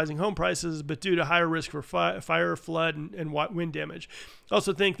because of rising home prices, but due to higher risk for fire, flood, and wind damage.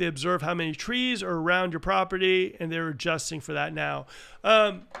 Also think they observe how many trees are around your property, and they're adjusting for that now.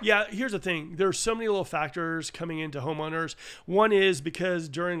 Yeah, here's the thing. There's so many little factors coming into homeowners. One is because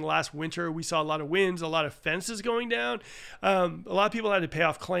during last winter, we saw a lot of winds, a lot of fences going down. A lot of people had to pay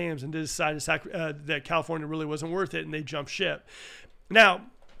off claims and decided that California really wasn't worth it, and they jumped ship. Now,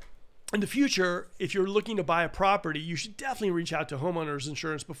 in the future, if you're looking to buy a property, you should definitely reach out to homeowners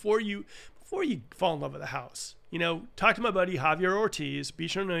insurance before you fall in love with a house. You know, talk to my buddy Javier Ortiz,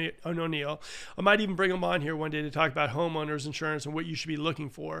 Beach and O'Neill. I might even bring him on here one day to talk about homeowners insurance and what you should be looking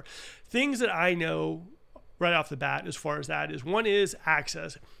for. Things that I know right off the bat as far as that is, one is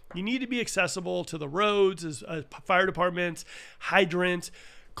access. You need to be accessible to the roads, as fire departments, hydrants.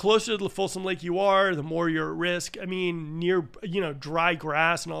 Closer to the Folsom Lake you are, the more you're at risk. I mean, near, you know, dry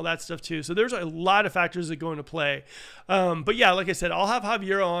grass and all that stuff too. So there's a lot of factors that go into play. But yeah, like I said, I'll have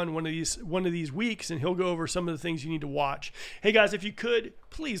Javier on one of these weeks, and he'll go over some of the things you need to watch. Hey guys, if you could,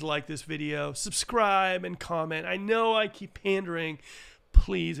 please like this video, subscribe, and comment. I know I keep pandering.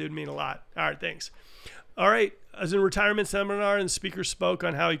 Please, it would mean a lot. All right, thanks. All right, I was in a retirement seminar, and the speaker spoke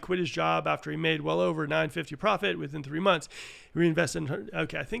on how he quit his job after he made well over $950 profit within 3 months. He reinvested in,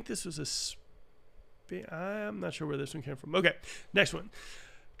 okay, I think this was I'm not sure where this one came from. Okay, next one.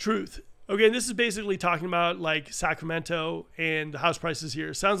 Truth. Okay, and this is basically talking about like Sacramento and the house prices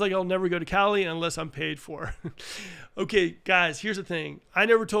here. Sounds like I'll never go to Cali unless I'm paid for. Okay, guys, here's the thing. I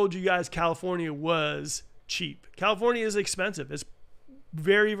never told you guys California was cheap. California is expensive. It's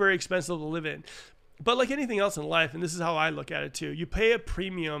very, very expensive to live in. But like anything else in life, and this is how I look at it too, you pay a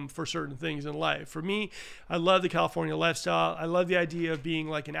premium for certain things in life. For me, I love the California lifestyle. I love the idea of being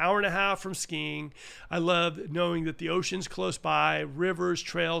like an hour and a half from skiing. I love knowing that the ocean's close by, rivers,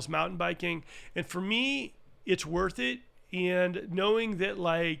 trails, mountain biking. And for me, it's worth it. And knowing that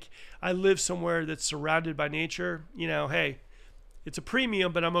like I live somewhere that's surrounded by nature, you know, hey, it's a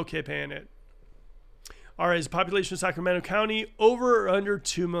premium, but I'm okay paying it. All right, is the population of Sacramento County over or under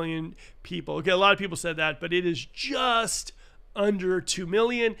 2 million people? Okay, a lot of people said that, but it is just under 2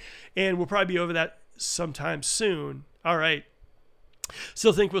 million, and we'll probably be over that sometime soon. All right.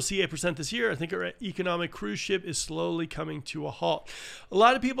 Still think we'll see 8% this year. I think our economic cruise ship is slowly coming to a halt. A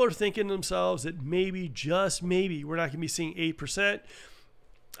lot of people are thinking to themselves that maybe, just maybe, we're not going to be seeing 8%.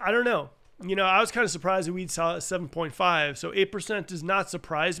 I don't know. You know, I was kind of surprised that we'd saw 7.5, so 8% does not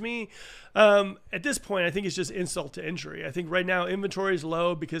surprise me. At this point, I think it's just insult to injury. I think right now inventory is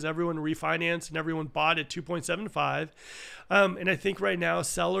low because everyone refinanced and everyone bought at 2.75. And I think right now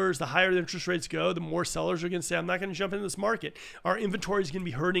sellers, the higher the interest rates go, the more sellers are going to say, I'm not going to jump into this market. Our inventory is going to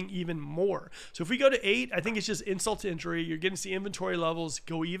be hurting even more. So if we go to 8, I think it's just insult to injury. You're going to see inventory levels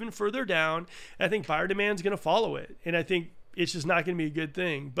go even further down. I think buyer demand is going to follow it. And I think it's just not going to be a good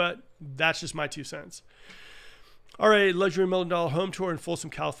thing, but that's just my 2 cents. All right, luxury $1 million home tour in Folsom,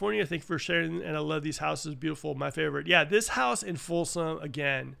 California. Thank you for sharing, and I love these houses. Beautiful, my favorite. Yeah, this house in Folsom,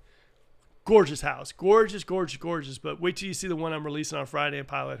 again, gorgeous house. Gorgeous, gorgeous, gorgeous, but wait till you see the one I'm releasing on Friday in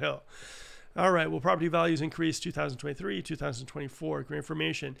Pilot Hill. All right, will property values increase 2023, 2024? Great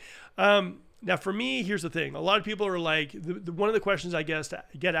information. Now, for me, here's the thing. A lot of people are like, one of the questions I guess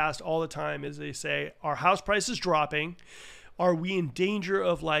get asked all the time is they say, are house prices dropping? Are we in danger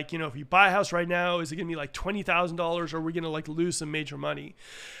of like, you know, if you buy a house right now, is it going to be like $20,000 or are we going to like lose some major money?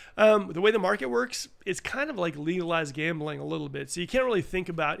 The way the market works, it's kind of like legalized gambling a little bit. So you can't really think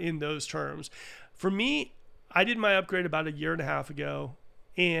about in those terms. For me, I did my upgrade about 1.5 years ago.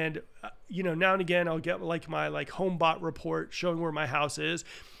 And, you know, now and again, I'll get like my like HomeBot report showing where my house is.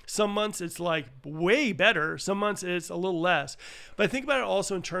 Some months it's like way better. Some months it's a little less. But I think about it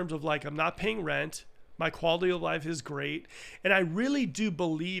also in terms of like, I'm not paying rent. My quality of life is great. And I really do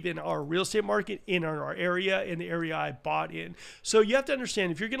believe in our real estate market, in our area, in the area I bought in. So you have to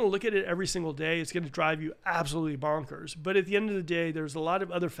understand, if you're going to look at it every single day, it's going to drive you absolutely bonkers. But at the end of the day, there's a lot of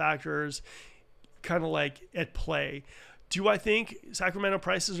other factors kind of like at play. Do I think Sacramento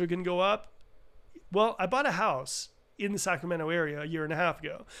prices are going to go up? Well, I bought a house in the Sacramento area 1.5 years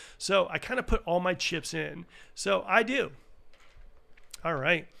ago. So I kind of put all my chips in. So I do. All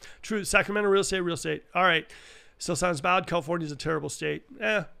right. True. Sacramento real estate. All right. Still sounds bad. California's a terrible state.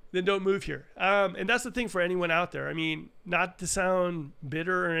 Then don't move here. And that's the thing for anyone out there. I mean, not to sound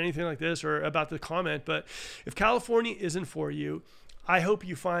bitter or anything like this or about the comment, but if California isn't for you, I hope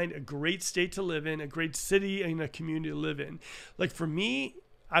you find a great state to live in, a great city and a community to live in. Like for me,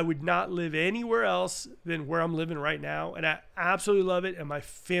 I would not live anywhere else than where I'm living right now. And I absolutely love it. And my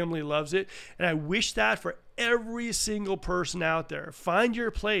family loves it. And I wish that for every single person out there. Find your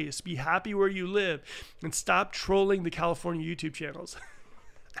place, be happy where you live, and stop trolling the California YouTube channels.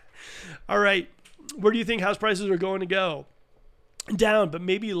 All right. Where do you think house prices are going to go? Down, but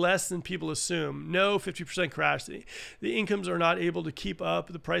maybe less than people assume. No, 50% crash. The incomes are not able to keep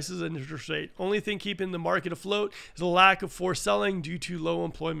up the prices and interest rate. Only thing keeping the market afloat is a lack of forced selling due to low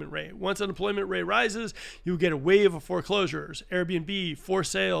employment rate. Once unemployment rate rises, you'll get a wave of foreclosures, Airbnb,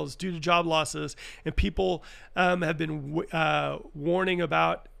 forced sales due to job losses, and people have been warning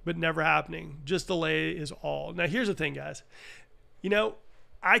about, but never happening. Just delay is all. Now, here's the thing, guys. You know,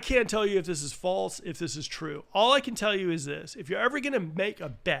 I can't tell you if this is false, if this is true. All I can tell you is this. If you're ever going to make a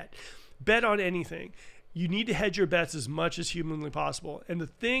bet on anything, you need to hedge your bets as much as humanly possible. And the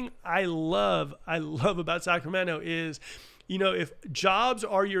thing I love about Sacramento is, you know, if jobs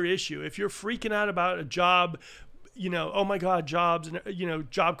are your issue, if you're freaking out about a job, you know, oh my God, jobs, and you know,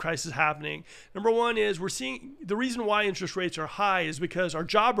 job crisis happening. Number one is we're seeing the reason why interest rates are high is because our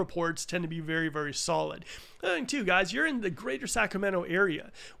job reports tend to be very, very solid. And two, guys, you're in the greater Sacramento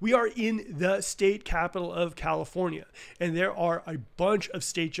area. We are in the state capital of California, and there are a bunch of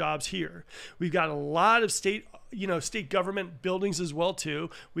state jobs here. We've got a lot of state government buildings as well too.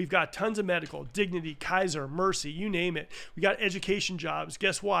 We've got tons of medical, Dignity, Kaiser, Mercy, you name it. We got education jobs.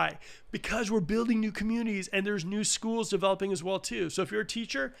 Guess why? Because we're building new communities and there's new schools developing as well too. So if you're a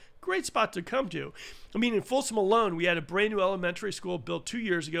teacher, great spot to come to. I mean, in Folsom alone, we had a brand new elementary school built 2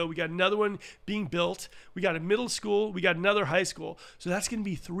 years ago. We got another one being built. We got a middle school. We got another high school. So that's going to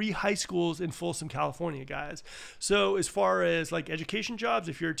be 3 high schools in Folsom, California, guys. So as far as like education jobs,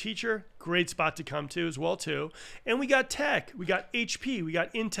 if you're a teacher, great spot to come to as well too. And we got tech, we got HP, we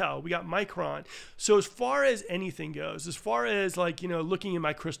got Intel, we got Micron. So as far as anything goes, as far as like, you know, looking in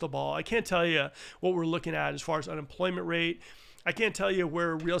my crystal ball, I can't tell you what we're looking at as far as unemployment rate. I can't tell you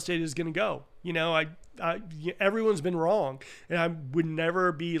where real estate is going to go. You know, everyone's been wrong, and I would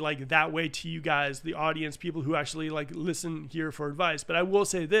never be like that way to you guys, the audience, people who actually like listen here for advice. But I will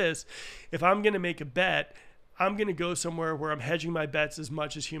say this, if I'm going to make a bet, I'm going to go somewhere where I'm hedging my bets as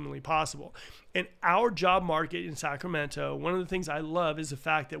much as humanly possible. And our job market in Sacramento, one of the things I love is the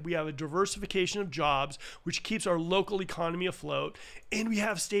fact that we have a diversification of jobs, which keeps our local economy afloat, and we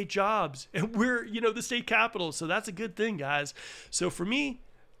have state jobs, and we're, you know, the state capital. So that's a good thing, guys. So for me,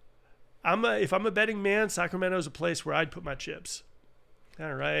 if I'm a betting man, Sacramento is a place where I'd put my chips.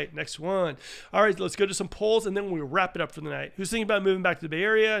 All right, next one. All right, let's go to some polls, and then we'll wrap it up for the night. Who's thinking about moving back to the Bay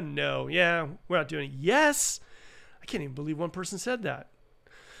Area? No. Yeah, we're not doing it. Yes. I can't even believe one person said that.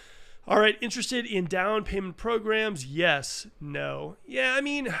 All right, interested in down payment programs? Yes. No. Yeah, I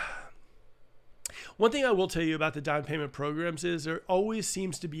mean, one thing I will tell you about the down payment programs is there always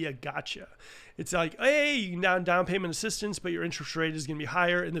seems to be a gotcha. It's like, hey, you can down payment assistance, but your interest rate is going to be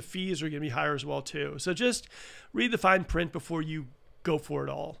higher, and the fees are going to be higher as well too. So just read the fine print before you go for it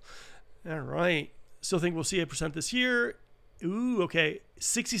all. All right. Still think we'll see 8% this year. Ooh, okay.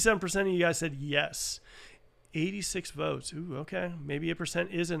 67% of you guys said yes. 86 votes. Ooh, okay. Maybe 8%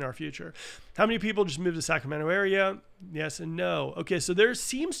 is in our future. How many people just moved to the Sacramento area? Yes and no. Okay, so there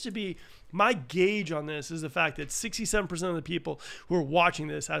seems to be, my gauge on this is the fact that 67% of the people who are watching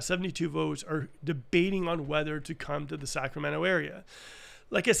this out of 72 votes are debating on whether to come to the Sacramento area.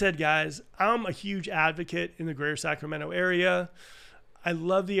 Like I said, guys, I'm a huge advocate in the greater Sacramento area. I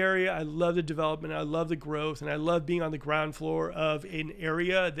love the area. I love the development. I love the growth. And I love being on the ground floor of an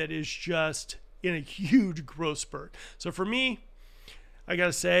area that is just in a huge growth spurt. So for me, I got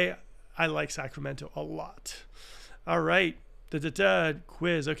to say, I like Sacramento a lot. All right.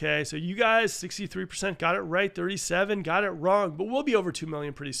 Quiz. Okay. So you guys, 63% got it right. 37 got it wrong, but we'll be over 2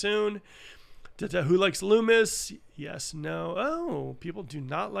 million pretty soon. Who likes Loomis? Yes, no. Oh, people do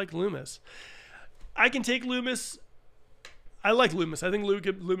not like Loomis. I can take Loomis. I like Loomis. I think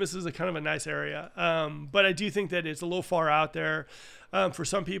Loomis is a kind of a nice area. But I do think that it's a little far out there for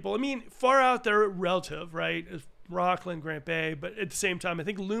some people. I mean, far out there relative, right? Rockland, Grant Bay. But at the same time, I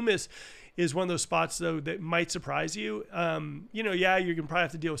think Loomis is one of those spots, though, that might surprise you. You know, yeah, you're going to probably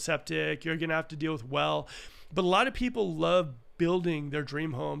have to deal with septic. You're going to have to deal with well. But a lot of people love building their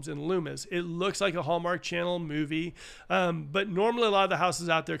dream homes in Loomis. It looks like a Hallmark Channel movie, but normally a lot of the houses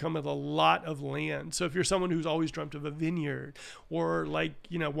out there come with a lot of land. So if you're someone who's always dreamt of a vineyard or like,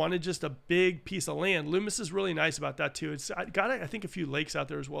 you know, wanted just a big piece of land, Loomis is really nice about that too. It's got, I think, a few lakes out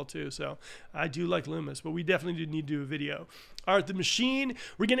there as well too. So I do like Loomis, but we definitely do need to do a video. All right, the Machine.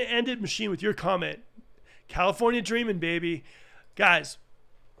 We're going to end it, Machine, with your comment. California dreaming, baby. Guys,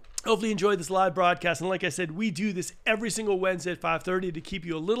 hopefully you enjoyed this live broadcast. And like I said, we do this every single Wednesday at 5:30 to keep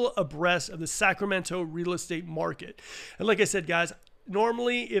you a little abreast of the Sacramento real estate market. And like I said, guys,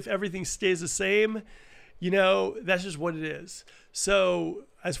 normally if everything stays the same, you know, that's just what it is. So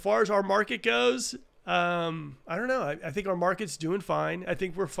as far as our market goes, I don't know. I think our market's doing fine. I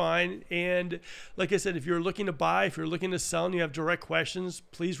think we're fine. And like I said, if you're looking to buy, if you're looking to sell and you have direct questions,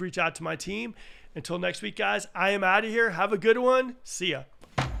 please reach out to my team. Until next week, guys, I am out of here. Have a good one. See ya.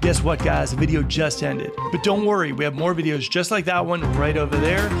 Guess what, guys? The video just ended. But don't worry, we have more videos just like that one right over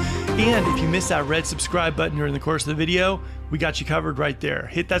there. And if you missed that red subscribe button during the course of the video, we got you covered right there.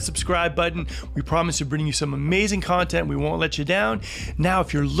 Hit that subscribe button. We promise to bring you some amazing content. We won't let you down. Now,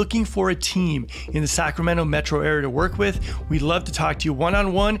 if you're looking for a team in the Sacramento metro area to work with, we'd love to talk to you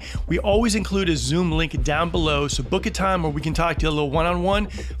one-on-one. We always include a Zoom link down below, so book a time where we can talk to you a little one-on-one,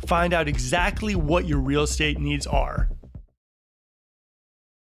 find out exactly what your real estate needs are.